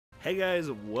Hey guys,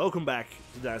 welcome back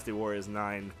to Dynasty Warriors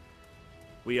 9.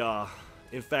 We are,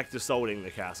 in fact, assaulting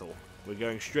the castle. We're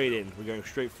going straight in. We're going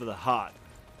straight for the heart.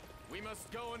 We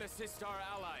must go and assist our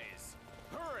allies.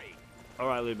 Hurry!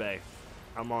 Alright, Lubo.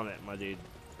 I'm on it, my dude.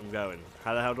 I'm going.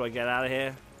 How the hell do I get out of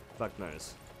here? Fuck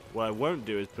knows. What I won't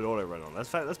do is put auto run on. Let's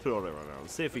put auto run on.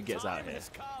 Let's see if he gets out of here.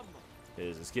 It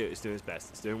is. It's cute. It's doing its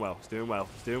best. It's doing well. It's doing well.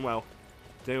 It's doing well.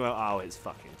 It's doing well. Oh, it's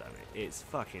fucking done it. It's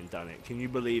fucking done it. Can you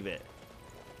believe it?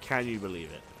 Can you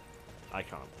believe it? I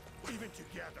can't. Even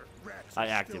together, rats I are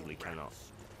actively still cannot.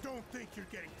 rats. Don't think you're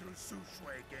getting through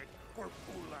Sushui Gate or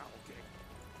Bulao Gate.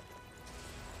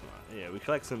 Yeah, we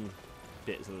collect some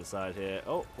bits on the side here.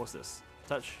 Oh, what's this?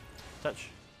 Touch. Touch.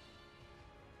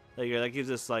 There you go. That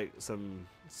gives us like some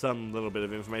little bit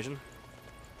of information.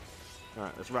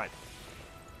 Alright, that's right.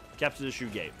 Capture the shoe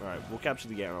gate. Alright, we'll capture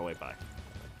the gate on our way back.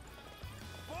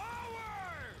 Forward!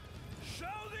 Show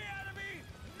the enemy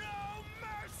no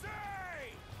mercy!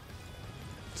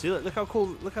 See, look how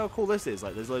cool! Look how cool this is.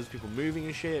 Like, there's loads of people moving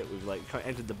and shit. We've like kind of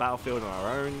entered the battlefield on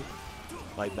our own.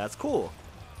 Like, that's cool.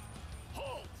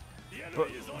 But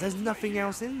there's nothing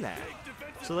else in there.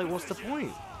 So like, what's the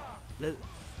point?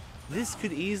 This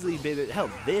could easily be hell.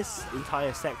 This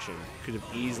entire section could have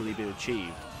easily been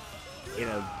achieved in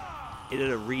an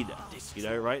arena. You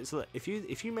know, right? So if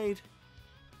you made,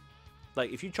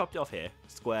 like, if you chopped it off here,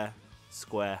 square,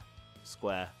 square,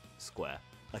 square, square,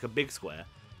 like a big square,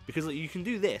 because like, you can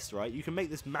do this, right? You can make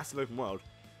this massive open world.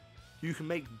 You can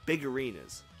make big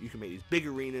arenas. You can make these big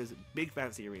arenas, big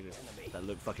fancy arenas that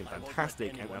look fucking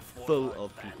fantastic and are full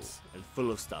of people and full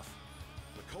of stuff.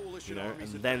 You know, and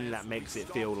then that makes it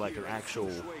feel like an actual,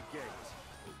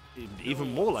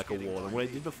 even more like a war than what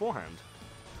it did beforehand.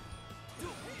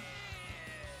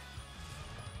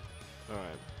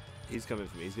 Alright, he's coming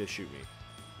for me. He's gonna shoot me.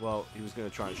 Well, he was gonna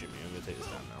try and shoot me. I'm gonna take this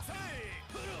down now.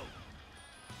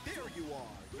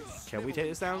 Can we take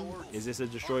this down? Is this a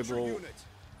destroyable?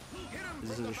 Is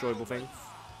this a destroyable thing?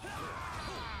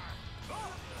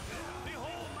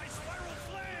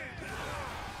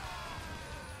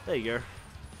 There you go.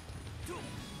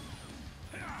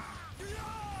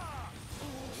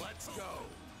 Let's go.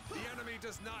 The enemy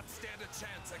does not stand a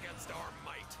chance against our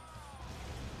might.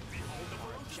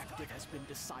 Our objective has been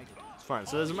decided. It's fine.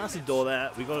 So there's a massive door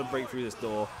there. We got to break through this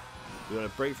door. We got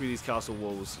to break through these castle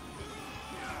walls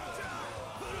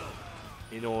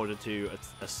in order to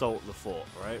assault the fort,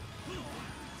 right?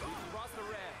 Cross the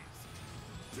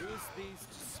rams. Use these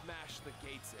to smash the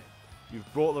gates in.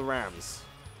 You've brought the rams.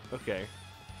 Okay.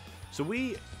 So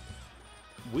we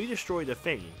destroyed a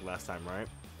thing last time, right?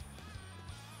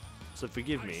 So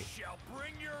forgive me.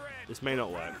 This may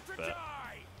not work, but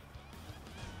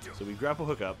so we grapple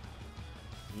hook up.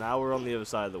 Now we're on the other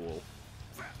side of the wall.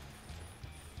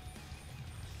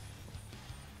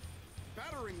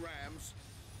 Battering rams.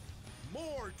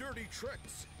 More dirty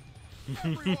tricks.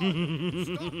 Everyone, stop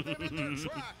them in their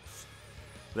tracks.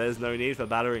 There's no need for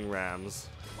battering rams.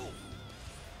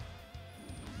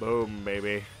 Boom,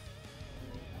 baby.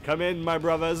 Come in, my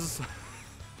brothers.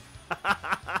 Our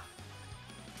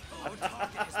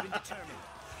target has been determined.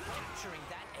 Capturing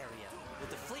that area will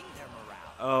deflate their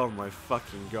morale. Oh my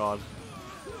fucking god.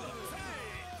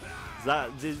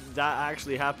 Did that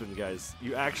actually happen, guys?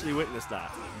 You actually witnessed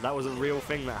that. That was a real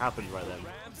thing that happened right then.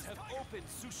 Rams have opened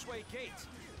Sushui Gate.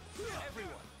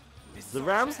 Everyone. The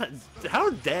Rams had,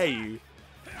 how dare you?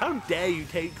 How dare you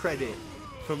take credit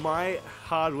for my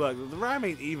hard work? The Ram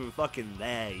ain't even fucking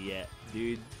there yet,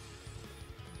 dude.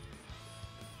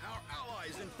 Our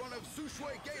allies in front of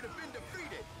Sushui Gate have been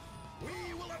defeated.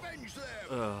 We will avenge them.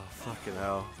 Oh, fucking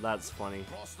hell. That's funny.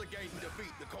 Cross the gate and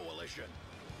defeat the coalition.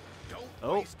 Don't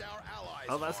Oh. waste our allies.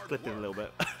 Oh, that's hard clipping a work. little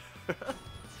bit.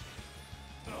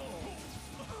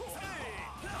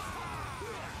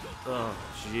 Oh,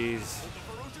 jeez.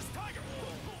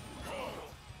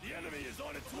 The enemy is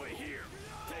on its way here.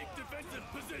 Take defensive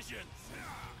positions.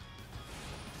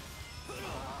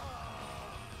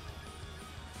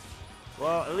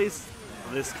 Well, at least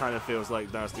this kind of feels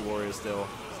like Dynasty Warriors still.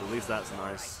 So at least that's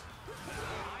nice.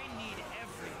 I need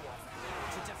everyone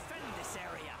to defend this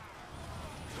area.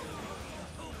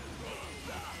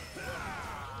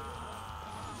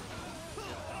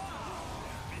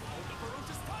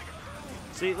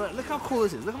 See, look how cool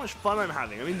this is. Look how much fun I'm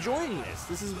having. I'm enjoying this.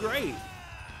 This is great.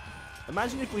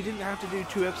 Imagine if we didn't have to do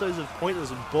 2 episodes of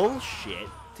pointless bullshit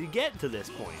to get to this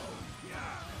point.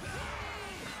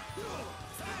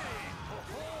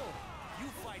 You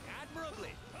fight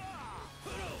admirably.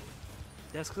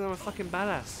 That's because I'm a fucking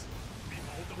badass.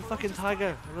 I'm a fucking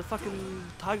tiger. I'm a fucking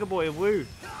tiger boy of Woo.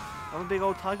 I'm a big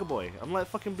old tiger boy. I'm like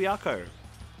fucking Byako.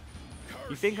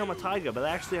 You think I'm a tiger, but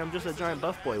actually I'm just a giant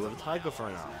buff boy with a tiger for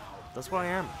an arm. That's what I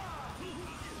am.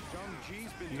 Young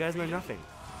G's been You guys know nothing.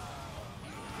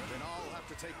 Then I'll have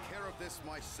to take care of this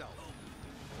myself.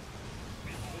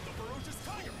 Behold the ferocious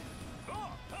tiger!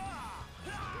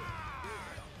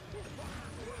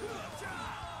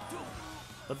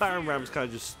 The Baron Ram's kind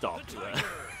of just stopped.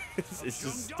 It's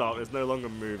just stopped. It's no longer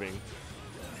moving.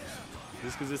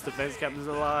 Just because this defense captain's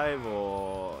alive,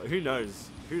 or who knows?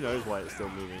 Who knows why it's still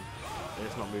moving? And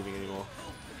it's not moving anymore.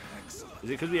 Is it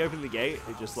because we opened the gate?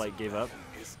 It just like gave up.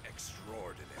 Is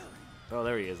extraordinary. Oh,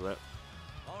 there he is. Look.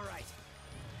 All right.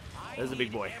 I There's a big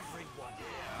need boy. everyone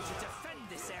to defend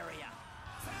this area.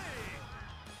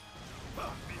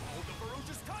 Behold the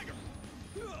ferocious tiger!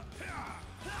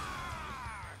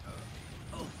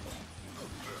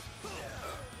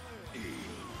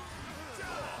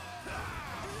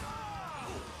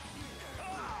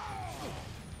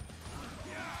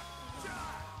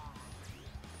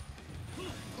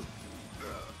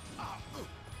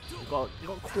 You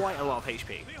got quite a lot of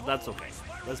HP. That's okay.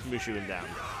 Let's Mushu him down.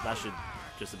 That should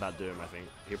just about do him, I think.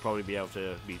 He'll probably be able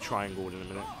to be triangled in a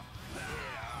minute.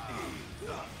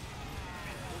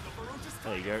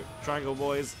 There you go. Triangle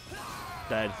boys.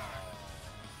 Dead.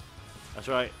 That's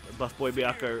right. Buff boy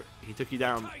Byakko. He took you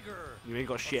down. You ain't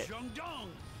got shit.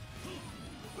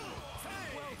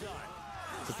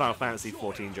 It's a Final Fantasy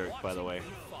 14 joke, by the way.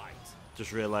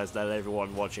 Just realized that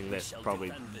everyone watching this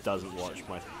probably doesn't watch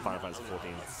my Final Fantasy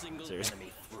 14 series.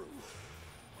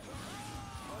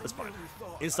 That's fine.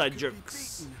 Inside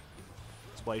jokes.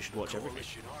 That's why you should watch everything.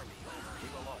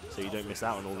 So you don't miss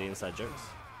out on all the inside jokes.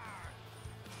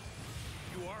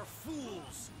 You are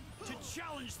fools to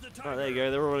challenge the tiger. Alright, there you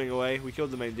go. They're all running away. We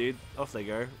killed the main dude. Off they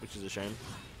go, which is a shame.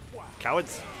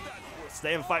 Cowards!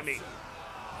 Stay and fight me!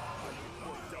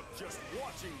 Just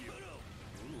watching you.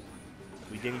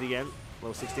 We dinged again.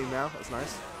 Level 16 now. That's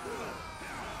nice.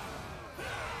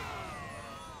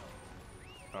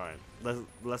 Alright,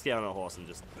 let's get on a horse and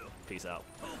just peace out.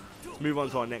 Let's move on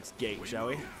to our next gate, shall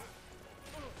we?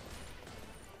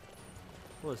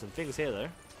 Oh, there's some things here though.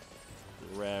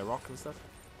 Rare rock and stuff.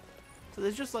 So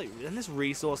there's just like, and this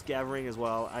resource gathering as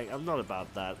well. I'm not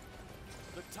about that.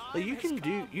 Like you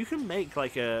can make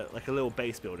like a little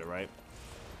base builder, right?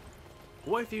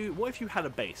 What if you had a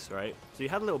base, right? So you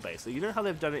had a little base. So you know how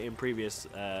they've done it in previous,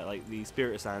 like the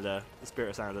Spirit of Sander,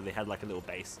 they had like a little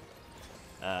base.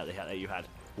 You had.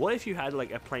 What if you had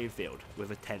like a plain field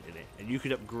with a tent in it, and you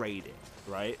could upgrade it,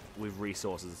 right, with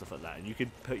resources and stuff like that, and you could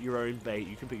put your own base,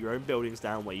 you could put your own buildings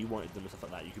down where you wanted them and stuff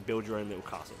like that. You could build your own little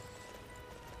castle.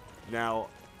 Now,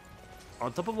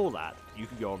 on top of all that, you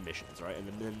could go on missions, right? And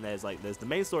then there's the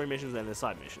main story missions, and then there's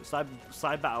side missions.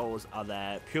 Side battles are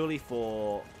there purely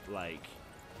for like,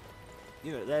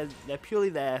 you know, they're purely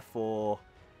there for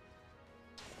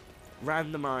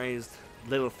randomized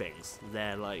little things.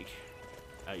 They're like,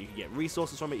 you can get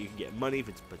resources from it, you can get money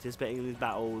for participating in these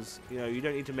battles. You know, you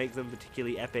don't need to make them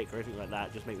particularly epic or anything like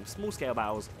that. Just make them small scale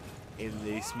battles in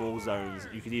these small zones.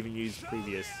 You could even use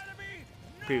previous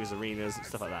arenas,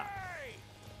 stuff like that.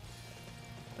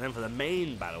 And then for the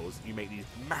main battles, you make these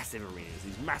massive arenas,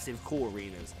 these massive core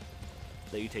arenas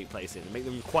that you take place in, and make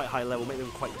them quite high level, make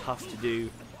them quite tough to do,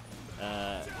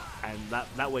 and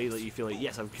that way that you feel like,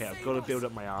 yes, okay, I've got to build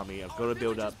up my army, I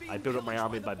build up my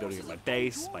army by building up my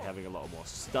base, by having a lot more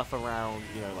stuff around,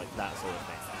 you know, like that sort of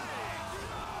thing.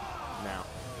 Now,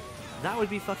 that would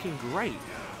be fucking great.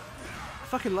 I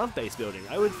fucking love base building.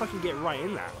 I would fucking get right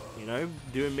in that, you know,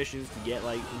 doing missions to get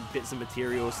like bits of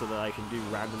materials so that I can do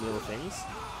random little things.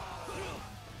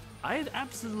 I'd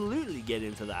absolutely get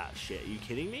into that shit. Are you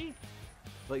kidding me?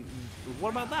 Like, what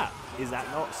about that? Is that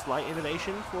not slight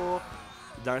innovation for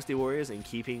Dynasty Warriors and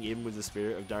keeping in with the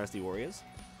spirit of Dynasty Warriors?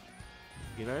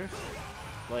 You know?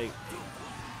 Like,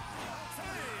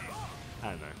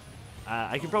 I don't know.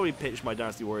 I can probably pitch my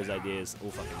Dynasty Warriors ideas all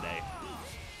fucking day.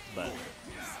 But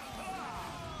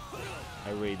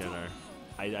I really don't know.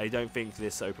 I don't think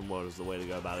this open world is the way to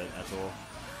go about it at all.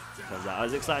 Turns out I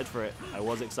was excited for it. I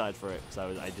was excited for it.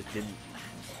 So I just didn't.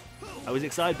 I was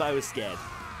excited, but I was scared.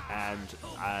 And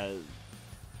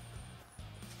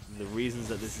the reasons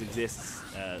that this exists,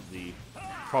 the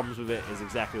problems with it, is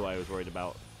exactly what I was worried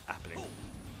about happening.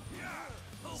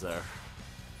 So,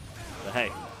 but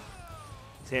hey,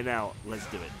 it's here now. Let's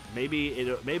do it.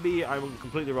 Maybe I'm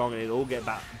completely wrong, and it'll all get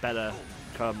better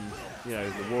come, you know,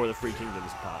 the War of the Three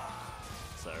Kingdoms part.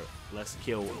 So let's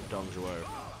kill Dong Zhuo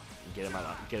and get him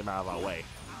out of our way.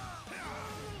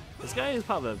 This guy is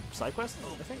part of a side quest,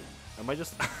 I think. Am I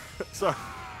just sorry?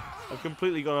 I've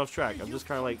completely gone off track. I'm just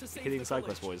kind of like hitting side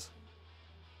quest boys.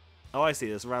 Oh, I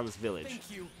see. This around this village.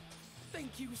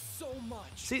 Thank you so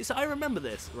much. See, so I remember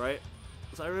this, right?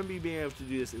 So I remember you being able to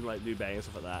do this in like Lubo and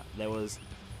stuff like that. There was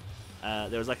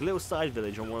like a little side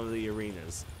village on one of the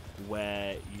arenas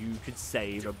where you could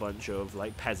save a bunch of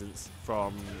like peasants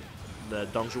from the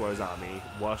Dong Zhuo's army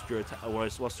whilst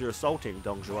you're assaulting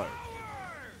Dong Zhuo.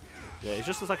 Yeah, it's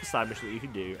just like a side mission that you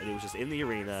can do, and it was just in the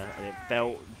arena, and it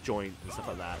felt joint and stuff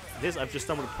like that. This, I've just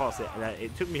stumbled across it, and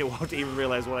it took me a while to even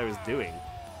realize what I was doing.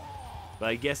 But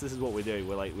I guess this is what we're doing.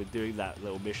 We're doing that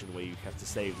little mission where you have to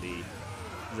save the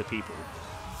people,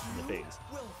 the things.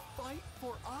 You will fight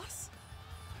for us?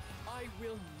 I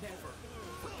will never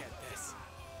forget this.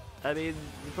 I mean,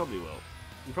 you probably will.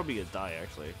 You're probably gonna die,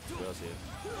 actually. To be honest with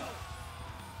you.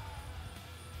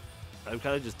 I'm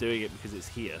kind of just doing it because it's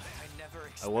here.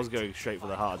 I was going straight for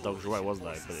the heart of Dong Zhuo, wasn't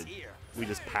I? But we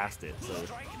just passed it, so.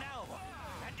 Strike now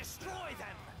and destroy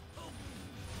them.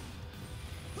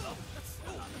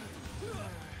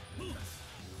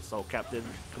 Soul Captain,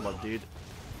 come on, dude.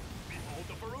 Behold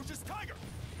the ferocious tiger.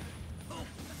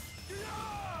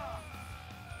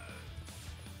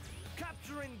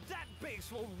 Capturing that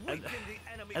base will weaken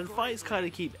the enemy. And fights kind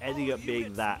of keep ending up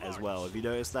being that as well. Have you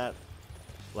noticed that?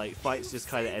 Like, fights just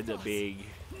kind of end up being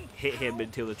hit him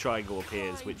until the triangle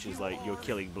appears, which is like your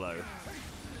killing blow.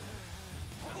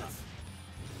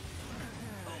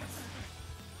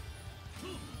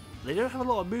 They don't have a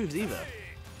lot of moves either.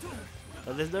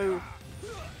 And there's no,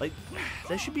 like,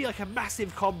 there should be like a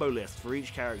massive combo list for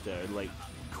each character and like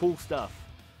cool stuff.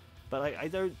 But like, I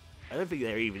don't think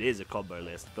there even is a combo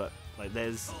list. But like,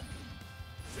 there's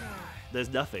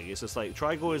nothing. It's just like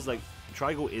triangle is that,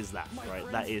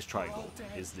 right? That is triangle,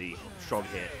 is the strong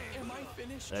hit.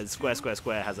 And square, square,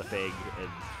 square has a thing, and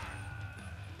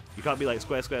you can't be like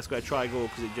square, square, square, triangle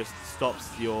because it just stops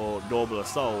your normal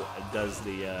assault and does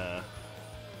the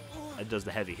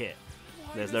heavy hit.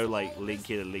 There's no like link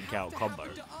in and link out combo,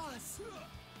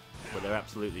 but there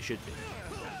absolutely should be.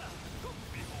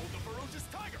 Behold the ferocious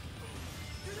tiger.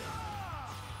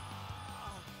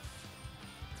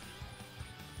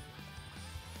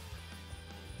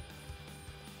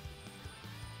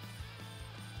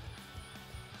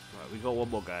 Right, we got one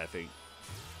more guy, I think.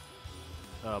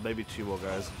 Maybe two more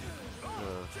guys.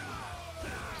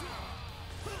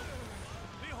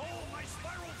 Behold my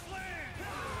spiral flame.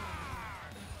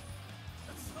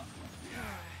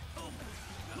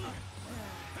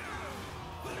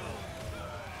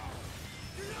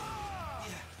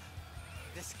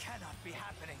 This cannot be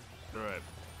happening. Alright.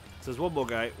 So there's one more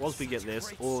guy. Once we get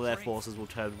this, all of their forces will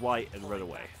turn white and run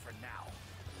away. For now.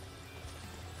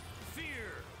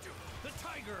 Fear the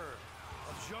tiger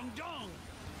of Zhangdong.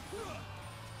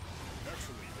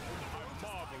 Actually, I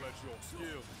marvel at your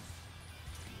skills.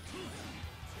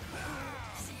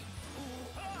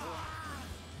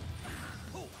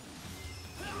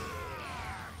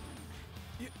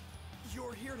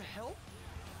 You're here to help?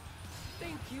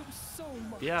 Thank you so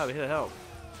much. Yeah, I'm here to help.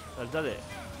 I've done it.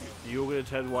 You're gonna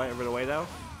turn white and run away now?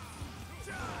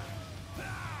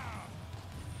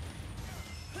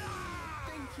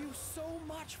 Thank you so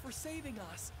much for saving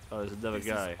us. Oh, there's another This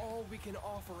guy. is all we can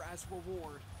offer as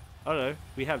reward. Oh no,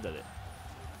 we have done it.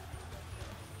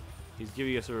 He's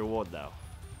giving us a reward now.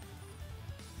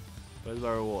 Where's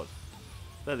my reward?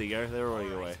 There they go, they're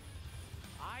running away.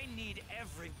 I need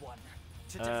everyone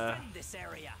to defend this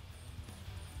area.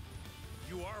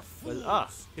 You are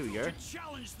fools. Here we go. To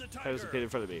challenge the tiger. There's a pin in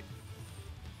front of me.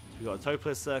 We got a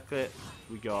Topaz Circlet,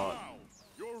 we got Wow,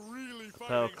 you're really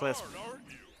Pearl fighting Clisp. hard, aren't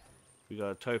you? We got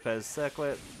a Topaz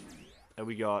Circlet, and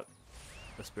we got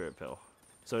a Spirit Pill.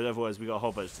 So in other words, we got a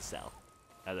whole bunch to sell.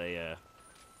 And a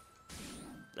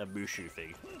Mushu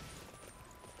thing.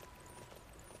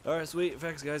 Alright, sweet.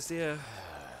 Thanks, guys. See ya.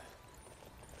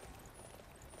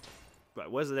 Right,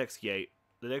 where's the next gate?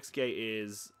 The next gate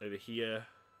is over here.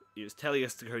 It was telling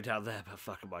us to go down there, but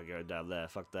fuck am I going down there?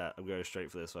 Fuck that. I'm going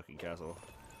straight for this fucking castle.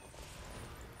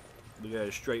 I'm going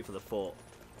straight for the fort.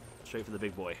 Straight for the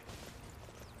big boy.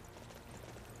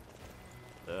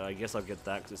 I guess I'll get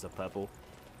that because it's a purple.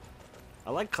 I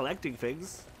like collecting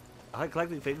things.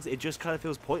 It just kind of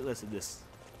feels pointless in this.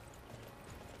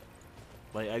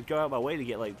 Like, I'd go out my way to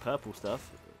get, like, purple stuff.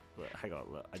 But hang on,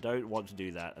 look. I don't want to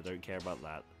do that. I don't care about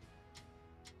that.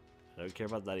 I don't care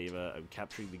about that either. I'm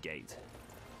capturing the gate.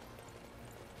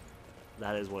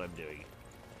 That is what I'm doing.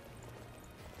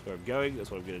 Where I'm going,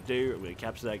 that's what I'm going to do. I'm going to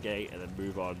capture that gate and then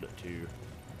move on to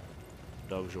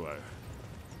Dong Zhuo.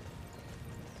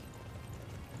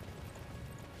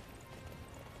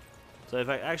 So if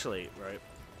I actually, right?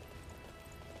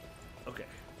 Okay.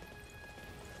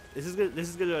 This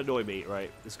is gonna annoy me,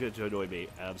 right? This is going to annoy me.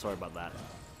 I'm sorry about that.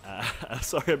 I'm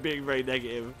sorry I'm being very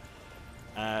negative.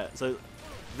 So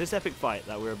this epic fight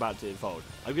that we're about to unfold,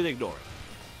 I'm gonna ignore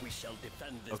it. We shall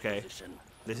defend this Okay. position.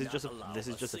 This is not just a allow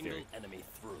theory. enemy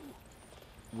through.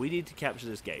 We need to capture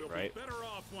this gate, We'll right? be better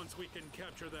off once we can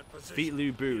capture that position. Defeat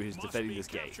Lubo, It who's must defending be this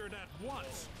gate. captured at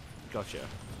once. Gotcha.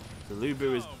 So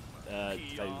Lubo is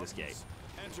defending this gate.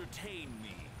 Entertain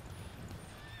me.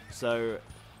 So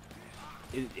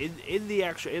in the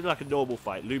actual, in like a normal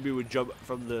fight, Lubu would jump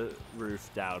from the roof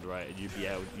down, right, and you'd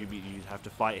have to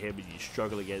fight him, and you'd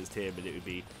struggle against him, and it would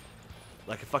be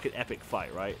like a fucking epic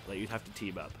fight, right? Like you'd have to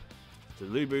team up. So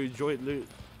Lubu zoomed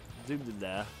in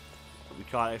there, but we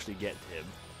can't actually get to him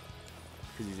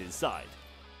because he's inside.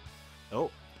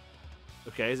 Oh,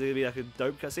 okay. Is it gonna be like a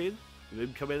dope cutscene?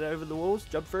 Him come in over the walls,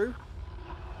 jump through?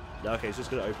 No, okay, he's just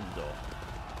gonna open the door.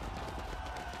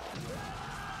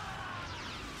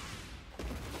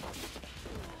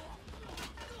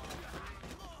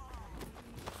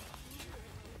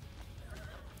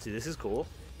 See, this is cool.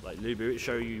 Like Lubu, it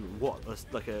show you what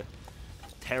like a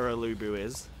terror Lubu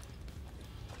is.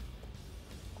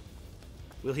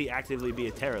 Will he actively be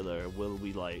a terror though, or will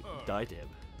we like die to him?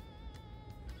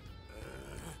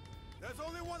 There's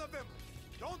only one of them.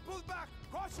 Don't pull back.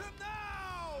 Crush him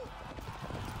now.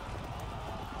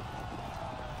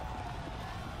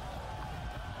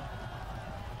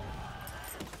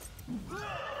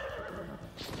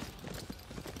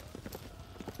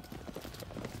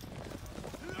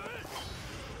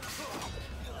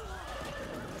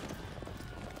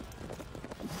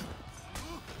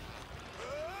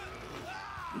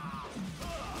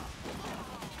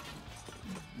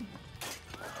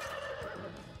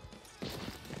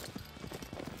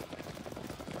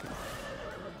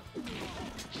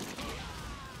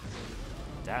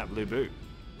 Damn, Lubu.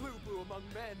 Lubu among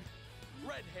men,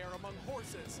 red hair among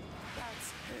horses.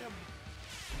 That's him.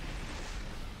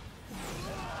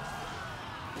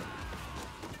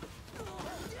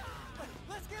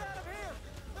 Let's get out of here!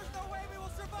 There's no way we will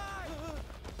survive!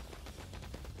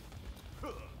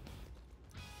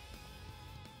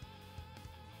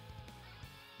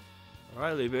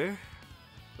 Alright, Lubu.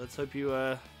 Let's hope you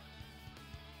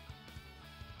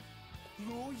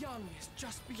Luoyang is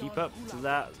just beyond keep up to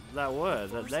Hula. that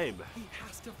word, that First, name. He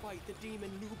has to fight the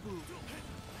demon Lubu.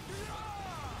 The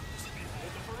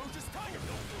ferocious tiger.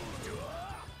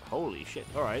 Holy shit.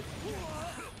 Alright.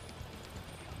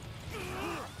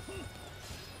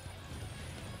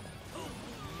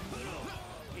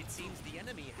 It seems the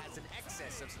enemy has an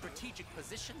excess of strategic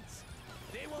positions.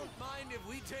 They won't mind if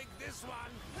we take this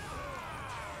one.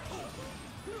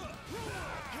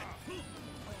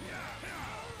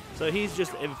 So he's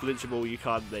just inflinchable, you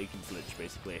can't make him flinch,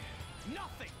 basically.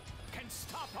 Nothing can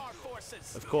stop our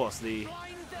forces. Of course, the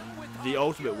Blind them with our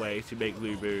ultimate fury. way to make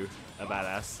Lubu a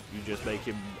badass, you just make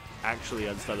him actually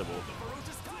unstunnable.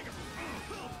 Ferocious tiger.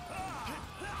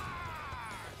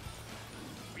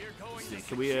 We're going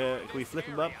to Can we flip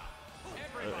him up?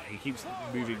 He keeps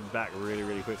moving back really,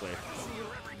 really quickly.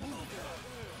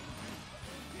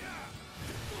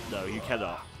 No, you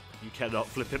cannot. You cannot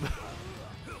flip him.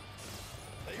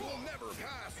 They will never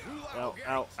pass. Ow,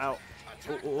 ow, ow.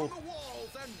 Attack Oh, oh, oh. from the walls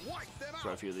and wipe them Throw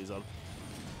a out. few of these on.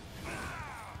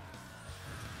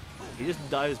 He just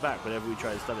dives back whenever we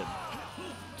try to stun him.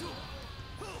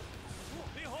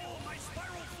 Behold my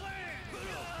spiral flame!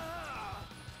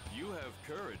 You have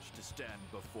courage to stand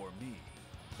before me,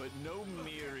 but no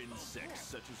mere insects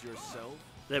such as yourself.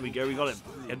 There we go, we got him.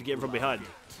 You had to get him from behind.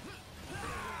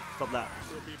 Stop that.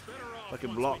 We'll be better off Fucking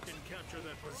once blocked. we can capture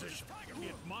that position.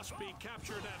 It must be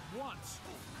captured at once.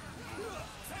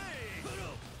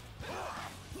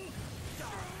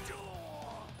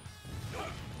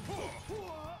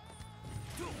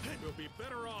 We'll be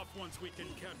better off once we can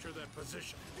capture that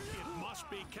position. It must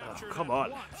be captured come at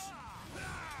on. once.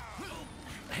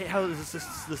 Hey, how does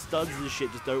the stuns and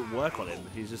shit just don't work on him?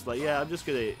 He's just like, yeah, I'm just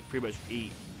gonna pretty much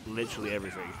eat literally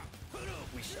everything.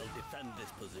 We shall defend this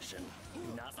position. Do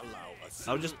not allow us.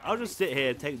 I'll just sit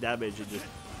here, take damage, and just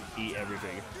eat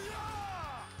everything.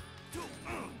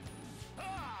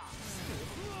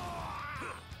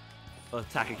 I'll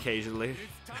attack occasionally.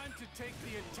 It's time to take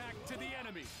the attack to the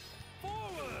enemy.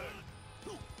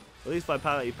 Forward! At least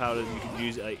Vitality Powder you can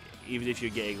use it like, even if you're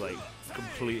getting like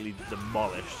completely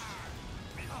demolished.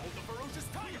 Behold the ferocious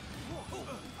tiger!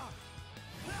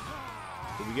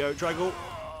 Here we go, triangle.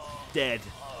 Dead.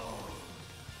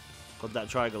 Got that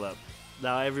triangle up.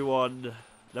 Now everyone.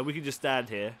 Now we can just stand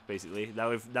here, basically. Now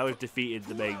we've defeated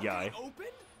the main guy. Open?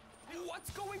 What's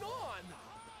going on?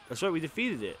 That's right, we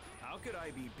defeated it. How could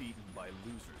I be beaten by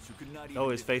losers who could not even Oh,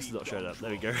 his face is defeat not showing up. There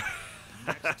we Dodge go.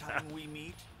 Roll? Next time we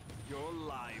meet, your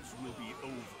lives will be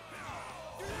over.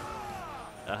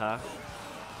 Uh-huh.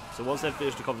 So once they've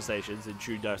finished the conversations in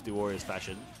true Dynasty Warriors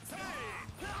fashion,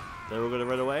 they're all going to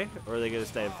run away, or are they going to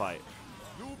stay and fight?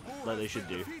 Lubo Like they has should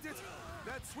been do. defeated.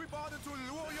 Let's sweep out into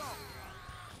Luoyang.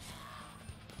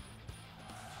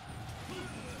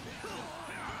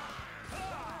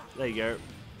 There you go.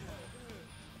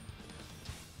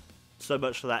 So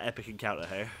much for that epic encounter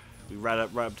here. We ran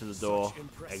up right up to the door,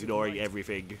 impressive ignoring might.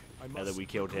 everything, and then we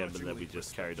killed him, and then we Congratulate just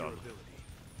respect carried your on. ability.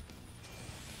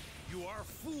 You are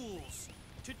fools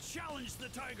to challenge the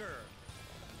tiger.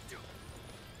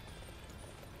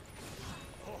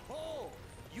 Ho ho!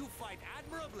 You fight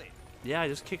admirably. Yeah, I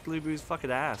just kicked Lubu's fucking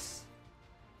ass.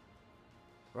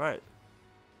 Right.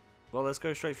 Well, let's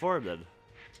go straight for him then. In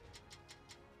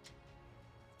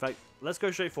fact, let's go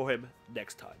straight for him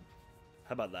next time.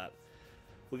 How about that?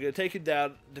 We're going to take him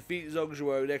down, defeat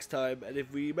Zhongzhuo next time, and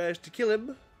if we manage to kill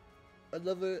him,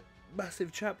 another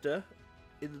massive chapter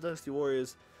in the Dynasty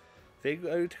Warriors thing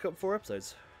only took up 4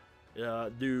 episodes.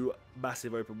 New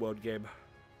massive open world game.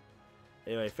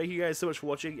 Anyway, thank you guys so much for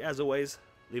watching. As always,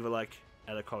 leave a like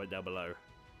and a comment down below.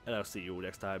 And I'll see you all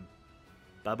next time.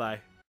 Bye bye.